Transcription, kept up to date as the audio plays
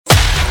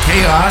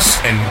Chaos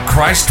and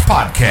Christ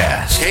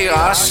Podcast.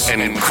 Chaos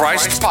and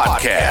Christ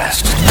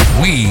Podcast.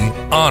 We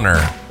honor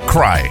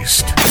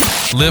Christ.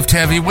 Lift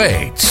heavy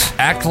weights,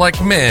 act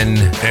like men,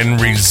 and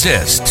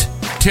resist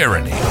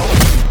tyranny.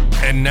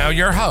 And now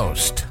your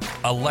host,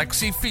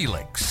 Alexi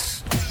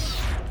Felix.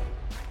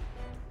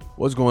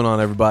 What's going on,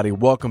 everybody?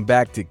 Welcome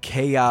back to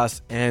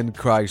Chaos and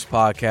Christ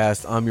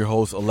Podcast. I'm your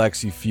host,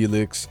 Alexi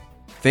Felix.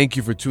 Thank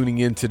you for tuning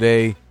in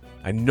today.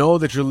 I know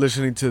that you're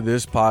listening to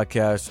this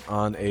podcast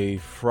on a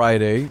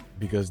Friday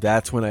because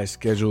that's when I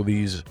schedule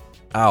these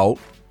out.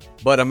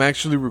 But I'm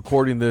actually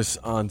recording this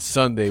on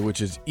Sunday,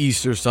 which is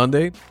Easter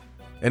Sunday.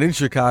 And in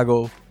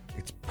Chicago,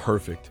 it's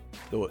perfect.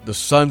 The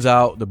sun's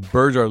out. The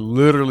birds are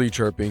literally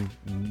chirping.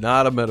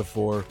 Not a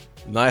metaphor.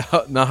 Not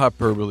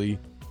hyperbole.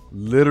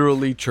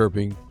 Literally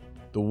chirping.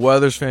 The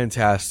weather's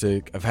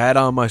fantastic. I've had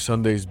on my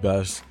Sunday's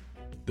best.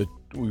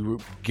 We were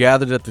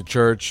gathered at the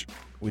church.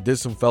 We did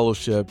some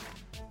fellowship.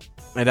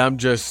 And I'm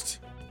just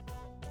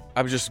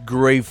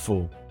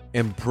grateful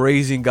and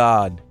praising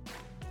God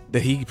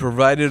that He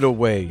provided a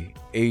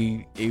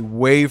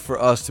way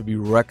for us to be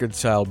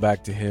reconciled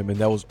back to Him. And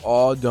that was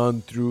all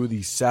done through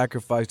the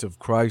sacrifice of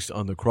Christ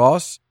on the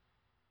cross.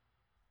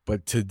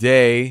 But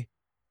today,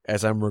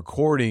 as I'm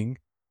recording,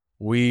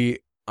 we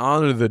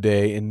honor the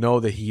day and know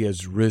that He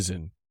has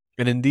risen.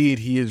 And indeed,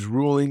 He is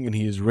ruling and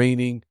He is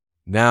reigning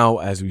now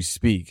as we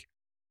speak.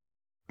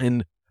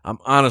 And I'm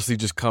honestly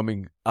just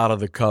coming out of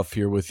the cuff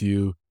here with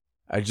you.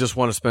 I just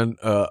want to spend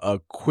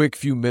a quick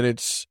few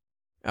minutes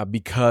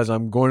because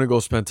I'm going to go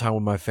spend time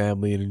with my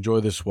family and enjoy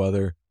this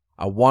weather.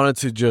 I wanted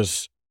to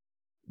just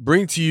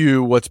bring to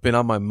you what's been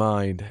on my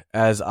mind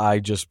as I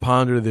just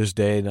ponder this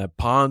day and I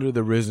ponder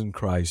the risen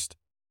Christ.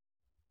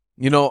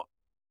 You know,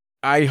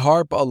 I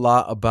harp a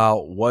lot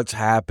about what's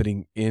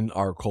happening in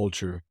our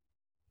culture,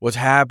 what's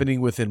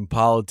happening within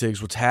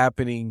politics, what's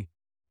happening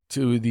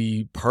to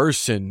the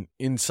person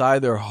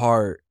inside their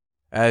heart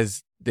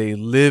as they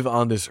live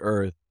on this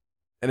earth.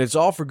 And it's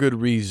all for good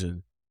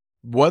reason.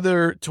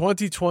 Whether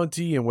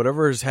 2020 and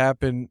whatever has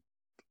happened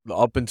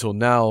up until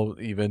now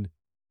even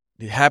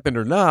it happened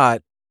or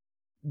not,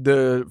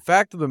 the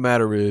fact of the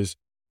matter is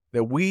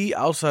that we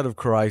outside of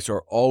Christ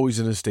are always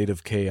in a state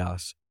of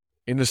chaos,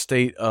 in a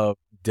state of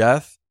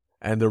death,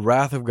 and the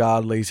wrath of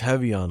God lays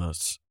heavy on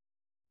us.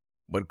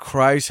 But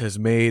Christ has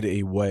made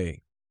a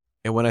way.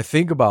 And when I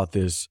think about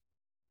this,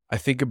 I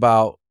think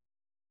about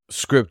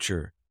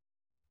Scripture.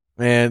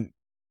 And,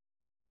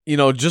 you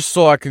know, just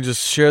so I can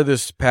just share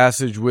this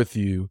passage with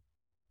you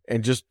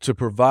and just to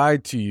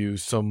provide to you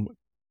some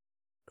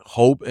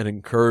hope and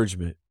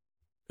encouragement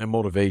and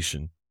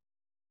motivation.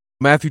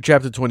 Matthew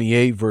chapter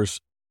 28, verse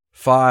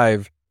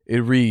 5, it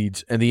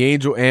reads, "And the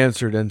angel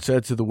answered and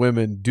said to the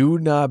women, 'Do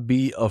not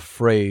be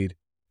afraid,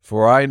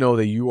 for I know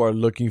that you are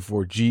looking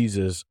for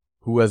Jesus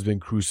who has been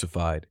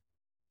crucified.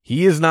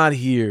 He is not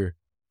here,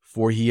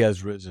 for he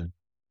has risen.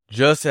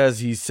 Just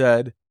as he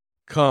said,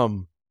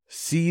 come,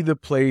 see the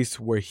place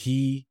where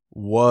he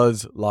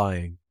was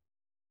lying.'"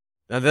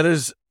 Now that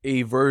is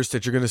a verse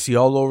that you're going to see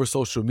all over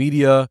social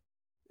media.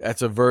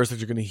 That's a verse that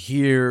you're going to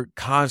hear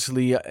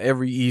constantly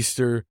every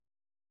Easter.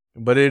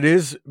 But it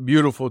is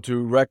beautiful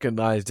to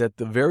recognize that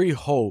the very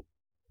hope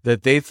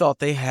that they thought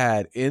they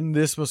had in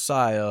this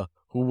Messiah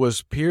who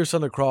was pierced on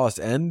the cross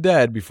and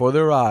dead before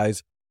their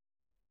eyes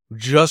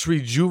just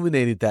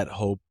rejuvenated that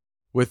hope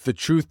with the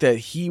truth that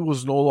he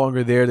was no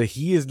longer there, that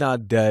he is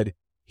not dead,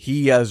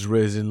 he has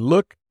risen.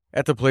 Look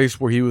at the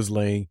place where he was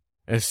laying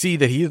and see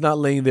that he is not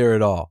laying there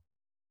at all.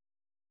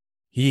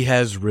 He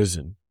has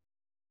risen.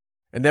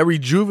 And that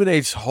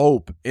rejuvenates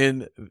hope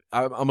in,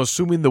 I'm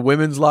assuming, the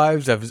women's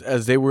lives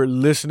as they were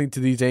listening to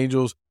these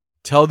angels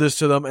tell this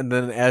to them. And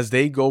then as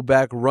they go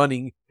back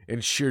running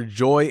in sheer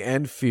joy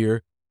and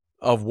fear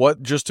of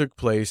what just took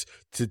place,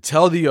 to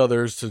tell the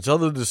others, to tell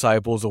the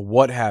disciples of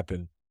what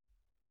happened.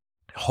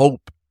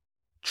 Hope,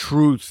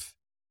 truth.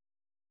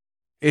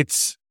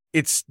 It's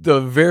the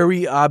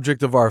very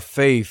object of our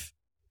faith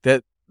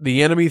that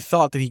the enemy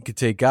thought that he could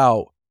take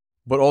out,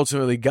 but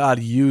ultimately God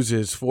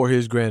uses for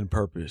his grand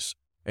purpose.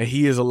 And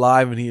he is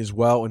alive and he is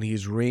well and he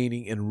is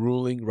reigning and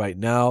ruling right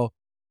now.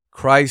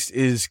 Christ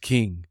is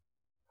King.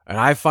 And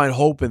I find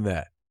hope in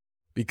that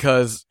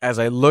because as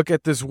I look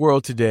at this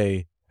world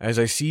today, as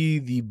I see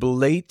the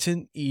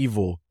blatant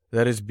evil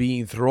that is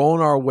being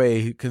thrown our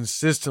way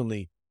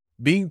consistently,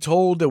 being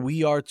told that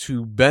we are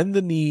to bend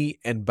the knee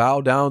and bow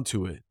down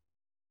to it,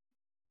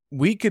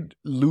 we could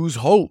lose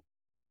hope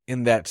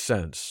in that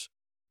sense.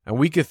 And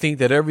we could think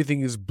that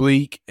everything is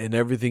bleak and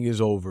everything is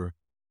over.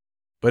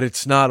 But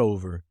it's not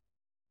over.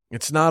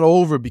 It's not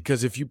over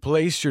because if you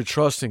place your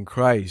trust in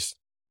Christ,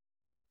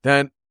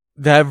 then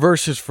that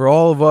verse is for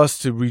all of us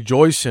to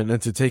rejoice in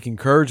and to take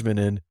encouragement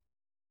in.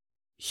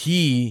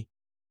 He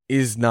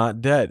is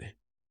not dead.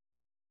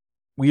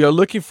 We are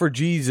looking for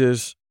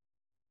Jesus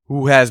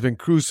who has been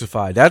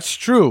crucified. That's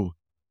true.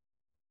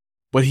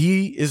 But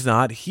he is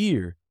not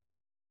here,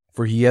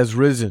 for he has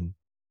risen.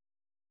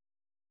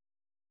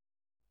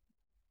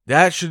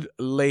 That should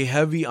lay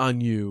heavy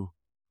on you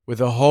with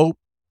a hope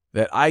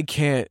that I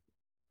can't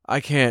I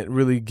can't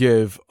really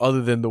give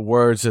other than the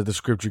words that the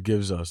scripture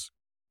gives us.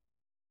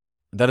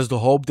 That is the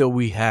hope that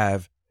we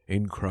have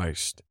in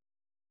Christ.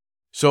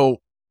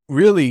 So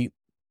really,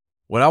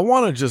 what I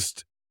want to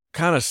just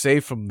kind of say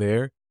from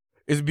there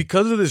is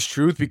because of this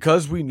truth,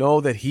 because we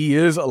know that he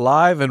is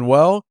alive and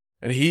well,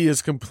 and he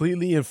is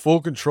completely in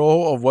full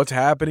control of what's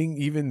happening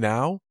even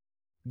now,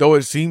 though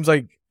it seems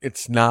like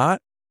it's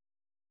not,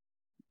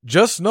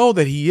 just know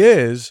that he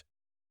is,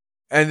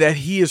 and that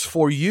he is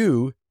for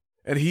you,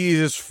 and he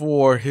is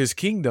for his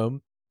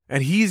kingdom,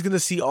 and he's going to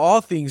see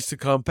all things to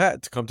come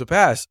to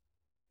pass,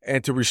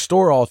 and to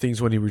restore all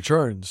things when he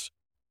returns.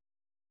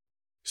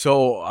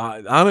 So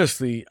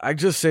honestly, I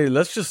just say,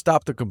 let's just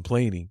stop the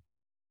complaining.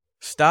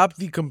 Stop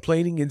the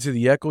complaining into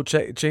the echo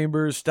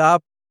chamber.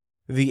 Stop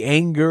the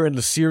anger and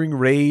the searing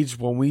rage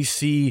when we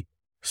see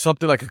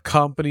something like a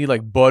company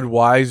like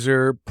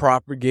Budweiser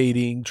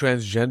propagating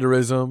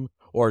transgenderism,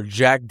 or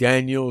Jack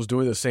Daniels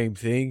doing the same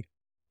thing.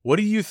 What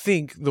do you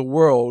think the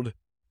world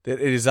that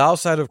is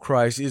outside of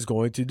Christ is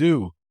going to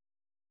do?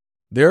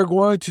 They're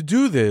going to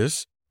do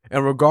this,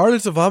 and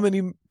regardless of how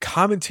many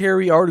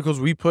commentary articles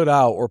we put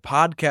out, or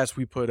podcasts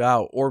we put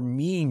out, or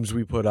memes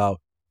we put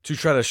out to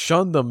try to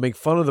shun them, make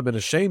fun of them,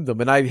 and shame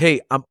them. And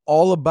I'm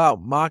all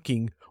about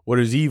mocking what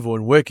is evil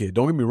and wicked.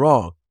 Don't get me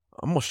wrong.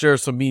 I'm going to share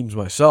some memes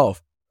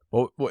myself.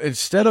 But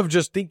instead of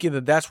just thinking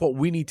that that's what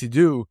we need to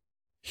do,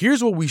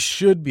 here's what we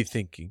should be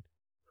thinking.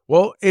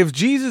 Well, if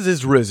Jesus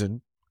is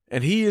risen,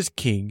 and he is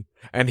king,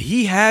 and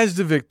he has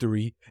the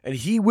victory, and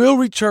he will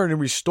return and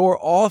restore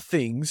all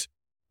things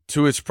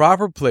to its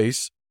proper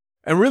place,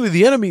 and really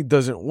the enemy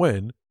doesn't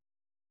win,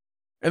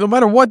 and no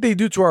matter what they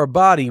do to our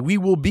body, we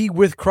will be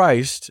with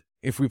Christ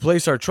if we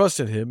place our trust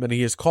in him, and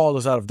he has called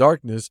us out of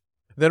darkness.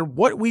 Then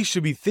what we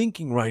should be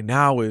thinking right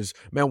now is,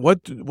 man,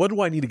 what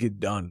do I need to get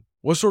done?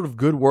 What sort of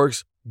good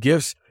works,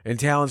 gifts, and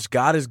talents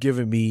God has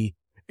given me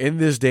in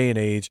this day and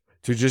age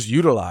to just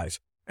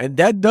utilize? And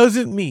that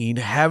doesn't mean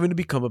having to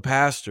become a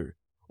pastor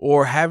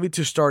or having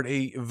to start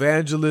a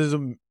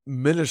evangelism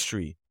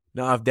ministry.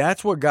 Now, if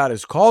that's what God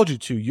has called you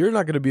to, you're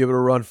not going to be able to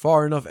run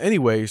far enough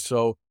anyway.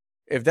 So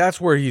if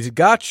that's where he's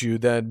got you,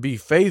 then be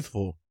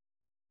faithful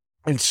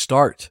and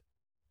start.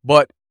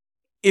 But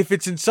if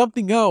it's in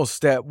something else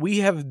that we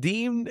have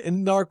deemed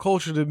in our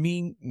culture to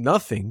mean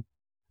nothing,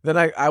 then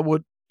I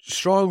would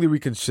strongly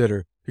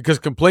reconsider, because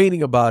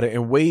complaining about it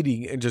and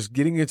waiting and just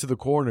getting into the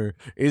corner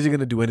isn't going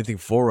to do anything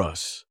for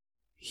us.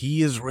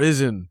 He is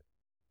risen.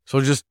 So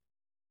just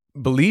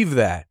believe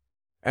that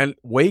and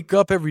wake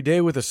up every day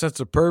with a sense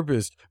of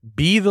purpose.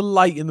 Be the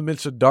light in the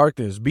midst of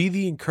darkness. Be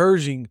the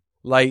encouraging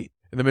light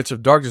in the midst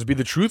of darkness. Be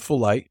the truthful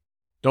light.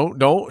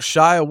 Don't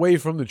shy away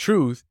from the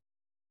truth,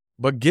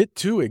 but get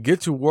to it.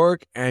 Get to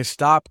work and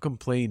stop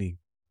complaining,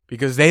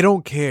 because they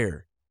don't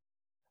care.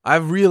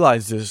 I've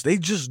realized this. They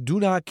just do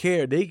not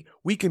care.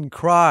 We can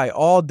cry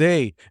all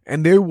day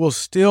and they will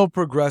still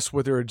progress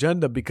with their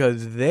agenda,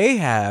 because they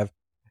have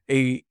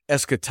a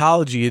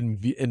eschatology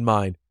in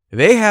mind.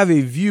 They have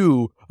a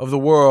view of the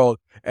world,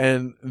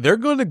 and they're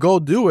going to go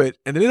do it,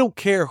 and they don't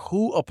care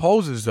who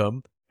opposes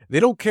them. They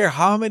don't care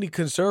how many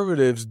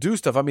conservatives do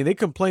stuff. I mean, they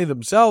complain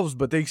themselves,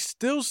 but they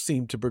still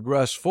seem to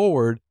progress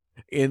forward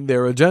in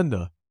their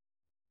agenda.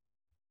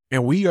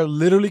 And we are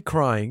literally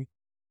crying,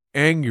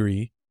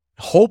 angry,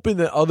 hoping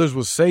that others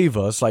will save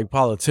us like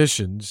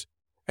politicians,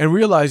 and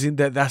realizing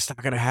that that's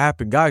not going to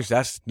happen. Guys,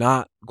 that's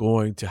not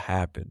going to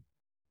happen.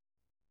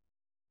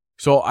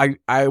 So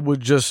I would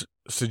just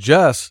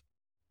suggest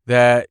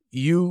that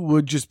you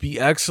would just be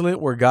excellent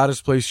where God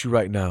has placed you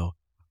right now.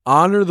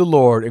 Honor the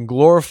Lord and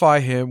glorify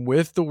him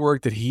with the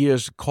work that he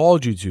has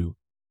called you to,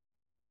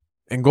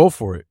 and go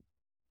for it.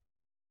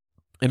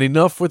 And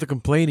enough with the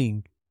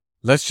complaining.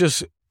 Let's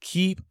just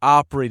keep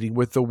operating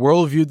with the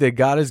worldview that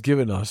God has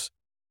given us.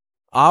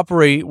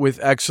 Operate with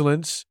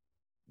excellence.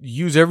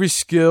 Use every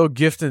skill,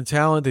 gift, and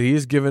talent that he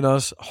has given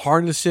us.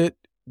 Harness it,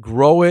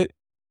 grow it,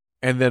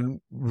 and then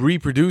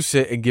reproduce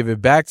it and give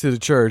it back to the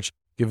church.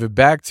 Give it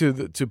back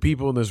to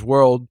people in this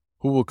world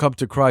who will come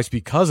to Christ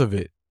because of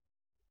it.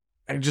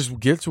 And just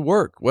get to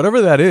work.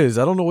 Whatever that is,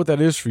 I don't know what that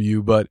is for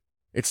you, but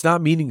it's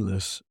not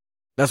meaningless.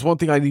 That's one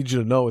thing I need you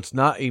to know. It's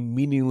not a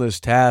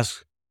meaningless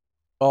task.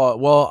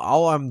 Well,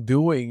 all I'm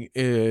doing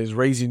is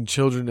raising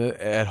children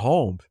at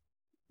home.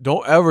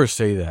 Don't ever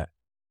say that.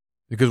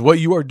 Because what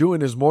you are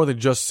doing is more than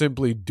just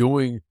simply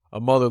doing a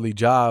motherly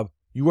job.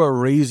 You are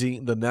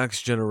raising the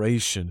next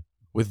generation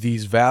with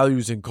these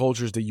values and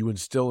cultures that you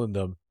instill in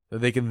them, that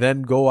they can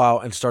then go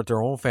out and start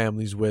their own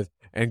families with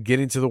and get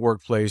into the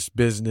workplace,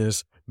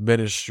 business,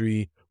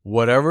 ministry,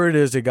 whatever it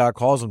is that God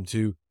calls them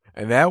to.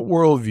 And that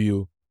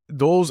worldview,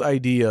 those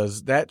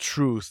ideas, that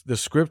truth, the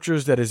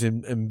scriptures that is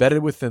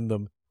embedded within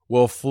them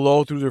will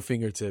flow through their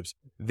fingertips.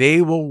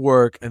 They will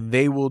work and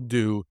they will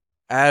do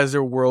as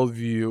their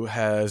worldview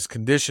has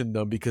conditioned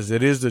them, because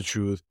it is the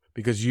truth,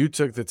 because you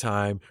took the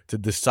time to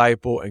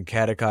disciple and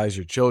catechize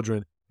your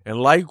children. And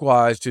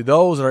likewise, to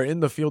those that are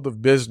in the field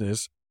of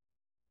business,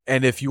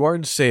 and if you are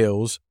in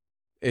sales,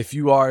 if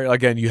you are,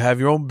 again, you have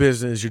your own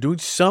business, you're doing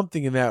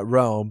something in that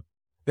realm,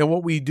 then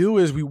what we do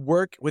is we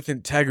work with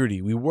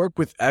integrity. We work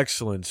with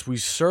excellence. We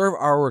serve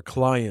our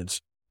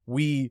clients.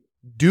 We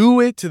do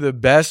it to the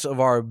best of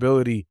our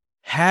ability,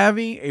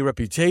 having a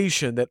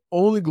reputation that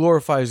only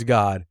glorifies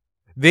God.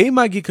 They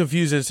might get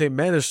confused and say,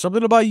 man, there's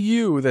something about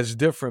you that's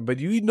different. But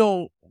you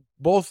know,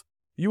 both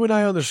you and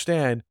I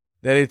understand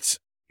that it's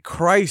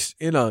Christ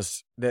in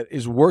us that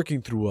is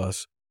working through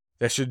us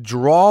that should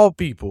draw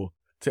people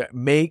to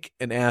make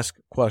and ask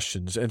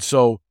questions. And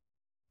so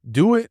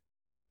do it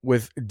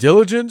with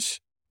diligence.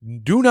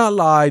 Do not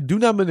lie. Do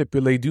not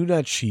manipulate. Do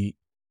not cheat.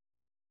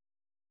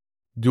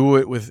 Do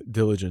it with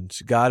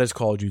diligence. God has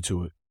called you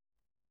to it.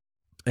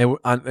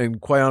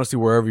 And quite honestly,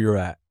 wherever you're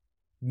at,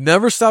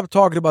 never stop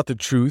talking about the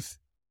truth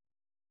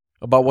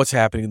about what's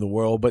happening in the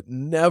world, but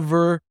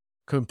never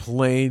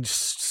complain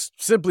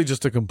simply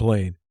just to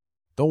complain.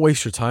 Don't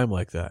waste your time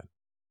like that.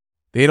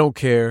 They don't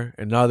care,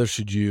 and neither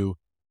should you.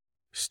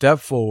 Step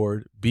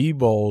forward, be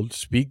bold,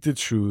 speak the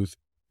truth,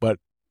 but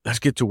let's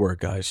get to work,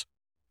 guys.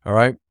 All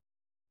right?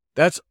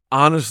 That's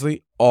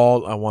honestly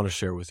all I want to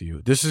share with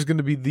you. This is going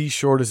to be the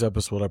shortest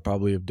episode I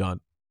probably have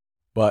done,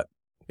 but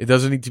it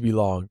doesn't need to be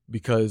long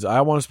because I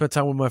want to spend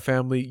time with my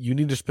family. You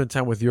need to spend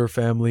time with your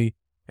family,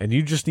 and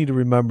you just need to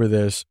remember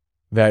this,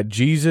 that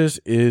Jesus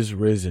is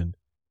risen.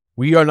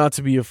 We are not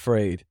to be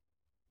afraid.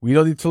 We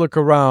don't need to look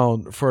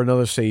around for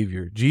another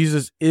Savior.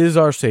 Jesus is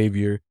our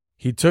Savior.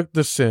 He took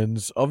the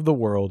sins of the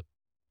world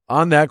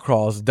on that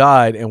cross,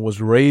 died, and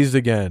was raised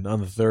again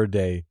on the third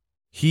day.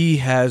 He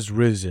has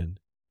risen.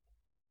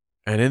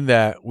 And in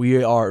that,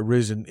 we are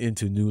risen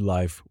into new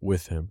life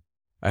with him.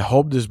 I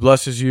hope this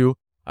blesses you.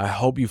 I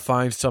hope you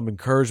find some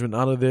encouragement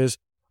out of this.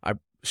 I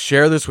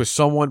share this with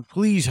someone.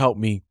 Please help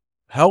me.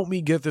 Help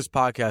me get this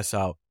podcast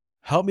out.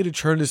 Help me to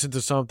turn this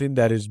into something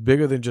that is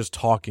bigger than just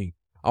talking.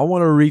 I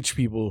want to reach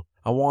people.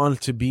 I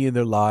want to be in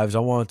their lives. I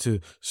want to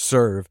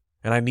serve,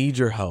 and I need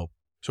your help.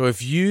 So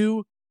if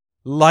you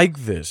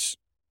like this,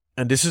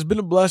 and this has been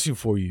a blessing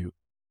for you,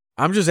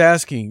 I'm just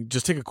asking,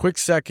 just take a quick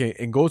second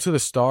and go to the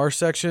star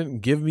section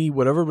and give me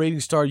whatever rating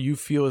star you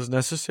feel is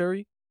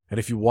necessary. And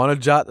if you want to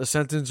jot a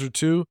sentence or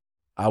two,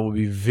 I will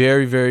be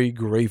very, very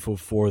grateful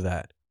for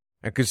that.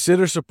 And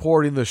consider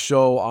supporting the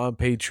show on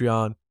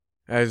Patreon.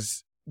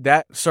 As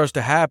that starts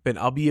to happen,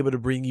 I'll be able to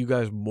bring you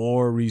guys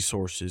more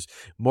resources,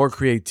 more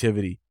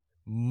creativity,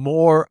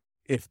 more,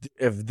 if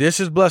this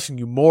is blessing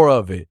you, more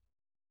of it.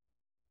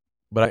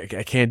 But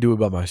I can't do it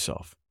by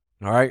myself.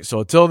 All right. So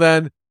until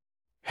then,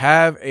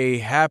 have a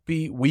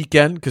happy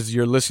weekend because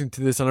you're listening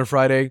to this on a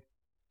Friday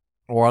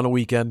or on a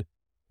weekend.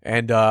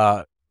 And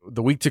the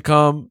week to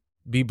come,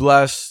 be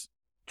blessed,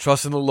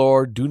 trust in the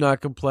Lord, do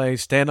not complain,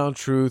 stand on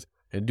truth,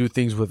 and do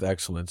things with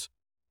excellence.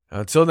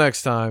 Until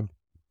next time,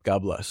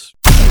 God bless.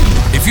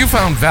 If you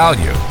found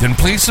value, then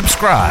please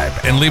subscribe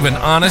and leave an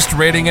honest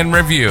rating and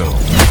review.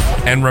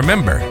 And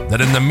remember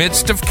that in the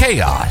midst of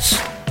chaos,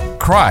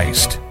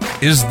 Christ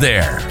is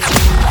there.